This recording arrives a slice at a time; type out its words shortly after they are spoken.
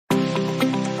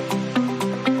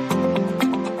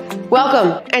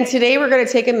Welcome, and today we're going to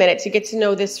take a minute to get to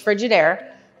know this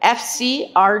Frigidaire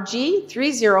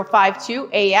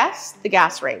FCRG3052AS, the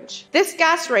gas range. This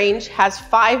gas range has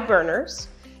 5 burners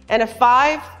and a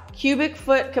 5 cubic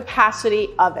foot capacity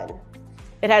oven.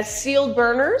 It has sealed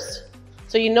burners,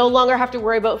 so you no longer have to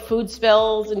worry about food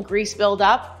spills and grease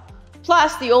buildup.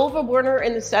 Plus, the oval burner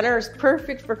in the center is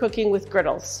perfect for cooking with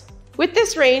griddles. With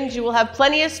this range, you will have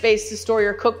plenty of space to store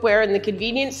your cookware in the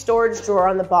convenient storage drawer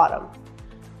on the bottom.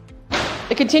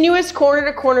 The continuous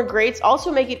corner-to-corner grates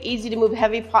also make it easy to move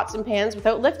heavy pots and pans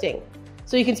without lifting,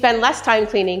 so you can spend less time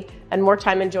cleaning and more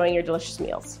time enjoying your delicious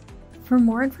meals. For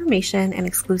more information and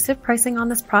exclusive pricing on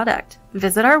this product,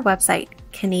 visit our website,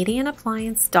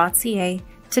 canadianappliance.ca,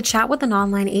 to chat with an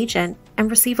online agent and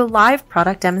receive a live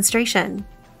product demonstration.